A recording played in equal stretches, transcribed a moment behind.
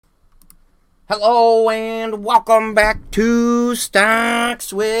Hello and welcome back to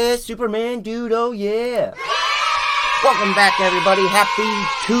Stocks with Superman Dude, oh yeah. Welcome back everybody, happy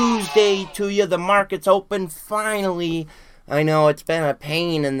Tuesday to you. The market's open finally. I know it's been a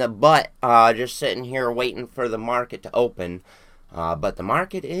pain in the butt just sitting here waiting for the market to open. But the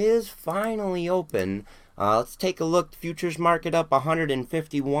market is finally open. Let's take a look. Futures market up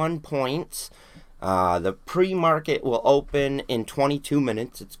 151 points. The pre-market will open in 22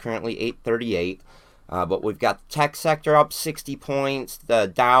 minutes. It's currently 8:38. But we've got the tech sector up 60 points. The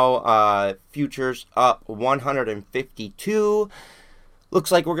Dow futures up 152.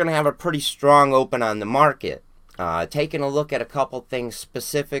 Looks like we're going to have a pretty strong open on the market. Taking a look at a couple things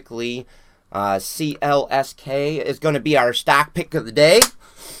specifically, CLSK is going to be our stock pick of the day.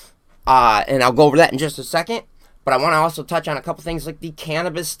 And I'll go over that in just a second. But I want to also touch on a couple things like the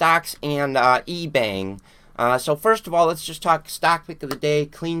cannabis stocks and eBang. So first of all, let's just talk stock pick of the day.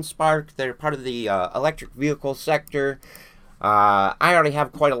 CleanSpark, they're part of the electric vehicle sector. I already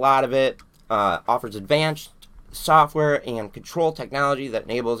have quite a lot of it. Offers advanced software and control technology that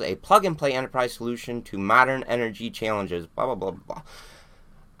enables a plug-and-play enterprise solution to modern energy challenges. Blah, blah, blah, blah.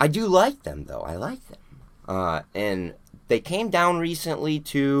 I do like them, though. I like them. And they came down recently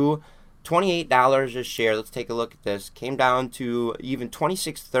to $28 a share. Let's take a look at this. Came down to even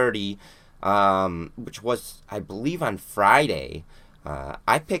 $26.30, which was, I believe, on Friday.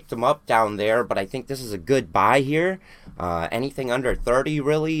 I picked them up down there, but I think this is a good buy here. Anything under 30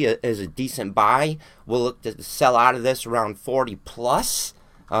 really is a decent buy. We'll look to sell out of this around 40 plus.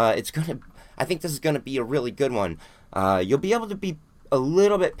 I think this is gonna be a really good one. You'll be able to be a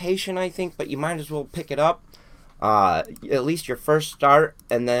little bit patient, I think, but you might as well pick it up. At least your first start,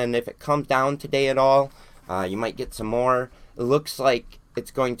 and then if it comes down today at all, you might get some more. It looks like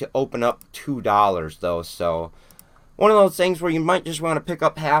it's going to open up $2 though, so one of those things where you might just want to pick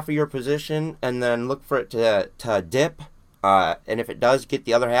up half of your position and then look for it to dip, and if it does, get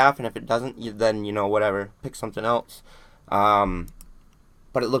the other half, and if it doesn't, then whatever, pick something else. But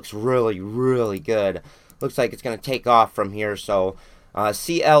it looks really, really good. Looks like it's going to take off from here. So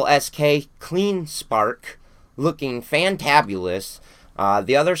CLSK, CleanSpark, looking fantabulous.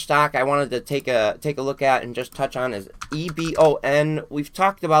 The other stock I wanted to take a look at and just touch on is EBON. We've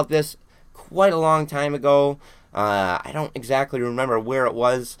talked about this quite a long time ago. I don't exactly remember where it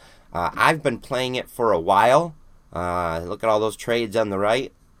was. I've been playing it for a while. Look at all those trades on the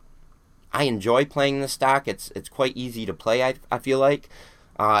right. I enjoy playing this stock. It's quite easy to play, I feel like.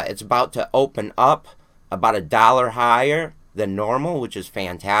 It's about to open up about $1 higher than normal, which is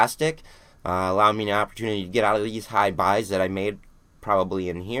fantastic. Allow me an opportunity to get out of these high buys that I made probably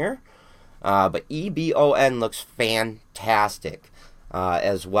in here. But EBON looks fantastic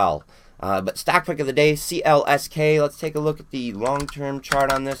as well. But stock pick of the day, CLSK. Let's take a look at the long-term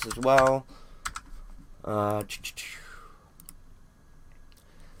chart on this as well. Yeah,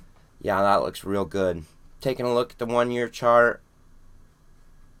 that looks real good. Taking a look at the one-year chart.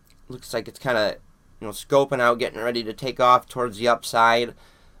 Looks like it's kind of scoping out, getting ready to take off towards the upside.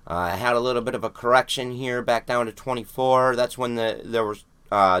 I had a little bit of a correction here back down to 24. That's when there was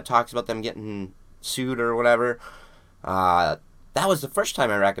talks about them getting sued or whatever. That was the first time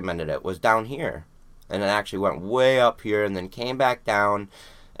I recommended it, was down here. And it actually went way up here and then came back down.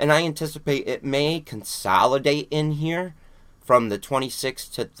 And I anticipate it may consolidate in here from the 26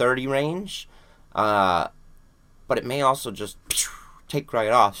 to 30 range. But it may also just take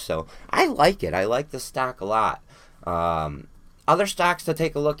right off. So I like it. I like the stock a lot. Other stocks to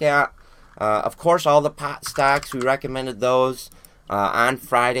take a look at, of course, all the pot stocks, we recommended those. On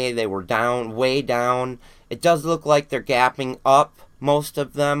Friday, they were down, way down. It does look like they're gapping up, most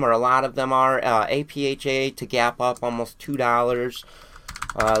of them, or a lot of them are. APHA to gap up almost $2.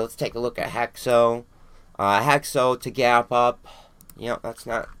 Let's take a look at Hexo. Hexo to gap up, that's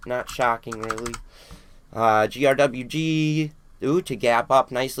not shocking, really. GRWG, to gap up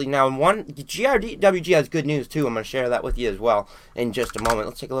nicely. Now, GRWG has good news, too. I'm going to share that with you as well in just a moment.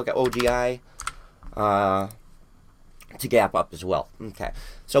 Let's take a look at OGI to gap up as well. Okay.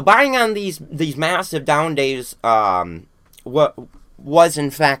 So, buying on these massive down days was,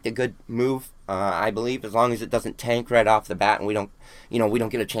 in fact, a good move, I believe, as long as it doesn't tank right off the bat and we don't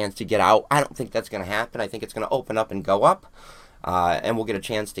get a chance to get out. I don't think that's going to happen. I think it's going to open up and go up, and we'll get a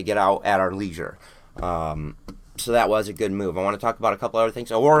chance to get out at our leisure. So that was a good move. I want to talk about a couple other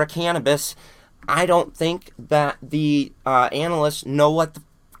things. Aurora Cannabis, I don't think that the analysts know what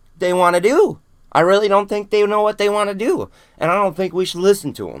they want to do. I really don't think they know what they want to do. And I don't think we should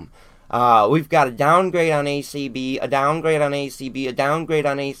listen to them. We've got a downgrade on ACB, a downgrade on ACB, a downgrade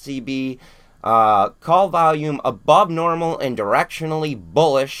on ACB. Call volume above normal and directionally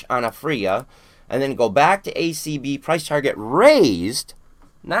bullish on Aphria. And then go back to ACB, price target raised,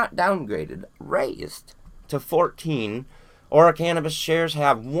 not downgraded, raised to 14. Aura Cannabis shares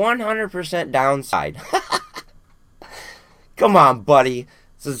have 100% downside. Come on, buddy.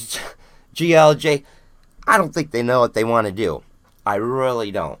 This is GLJ. I don't think they know what they want to do. I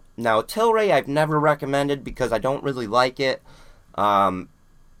really don't. Now, Tilray I've never recommended because I don't really like it. And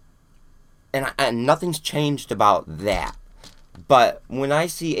nothing's changed about that. But when I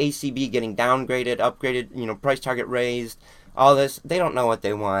see ACB getting downgraded, upgraded, price target raised, all this, they don't know what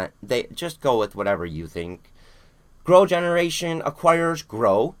they want. They just go with whatever you think. Grow Generation acquires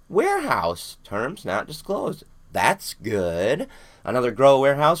Grow Warehouse. Terms not disclosed. That's good. Another Grow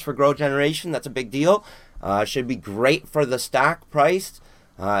Warehouse for Grow Generation. That's a big deal. Should be great for the stock price.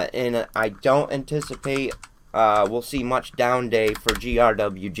 And I don't anticipate we'll see much down day for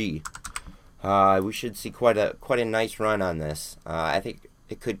GRWG. We should see quite a nice run on this. I think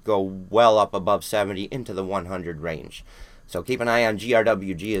it could go well up above 70 into the 100 range. So keep an eye on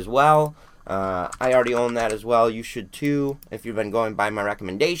GRWG as well. I already own that as well. You should too if you've been going by my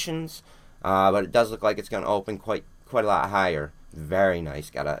recommendations. But it does look like it's going to open quite a lot higher. Very nice.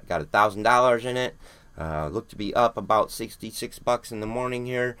 Got $1,000 in it. Look to be up about $66 in the morning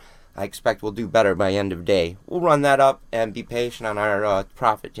here. I expect we'll do better by end of day. We'll run that up and be patient on our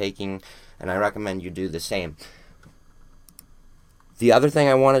profit taking. And I recommend you do the same. The other thing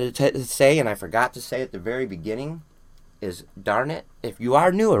I wanted to say, and I forgot to say at the very beginning, is darn it, if you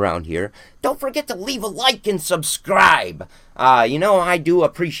are new around here, don't forget to leave a like and subscribe. I do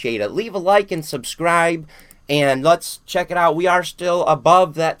appreciate it. Leave a like and subscribe, and let's check it out. We are still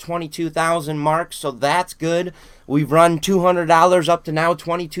above that 22,000 mark, so that's good. We've run $200 up to now,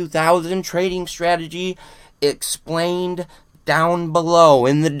 22,000. Trading strategy explained down below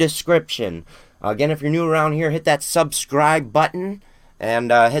in the description. Again, if you're new around here, hit that subscribe button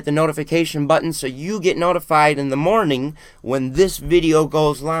and hit the notification button so you get notified in the morning when this video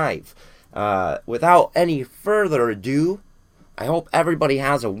goes live. Without any further ado, I hope everybody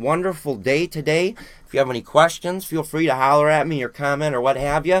has a wonderful day today. If you have any questions, feel free to holler at me or comment or what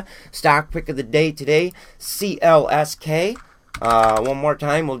have you. Stock pick of the day today, CLSK. One more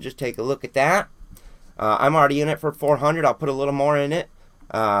time, we'll just take a look at that. I'm already in it for 400. I'll put a little more in it.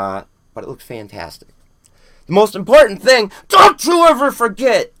 But it looks fantastic. The most important thing, don't you ever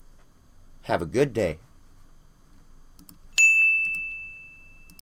forget, have a good day.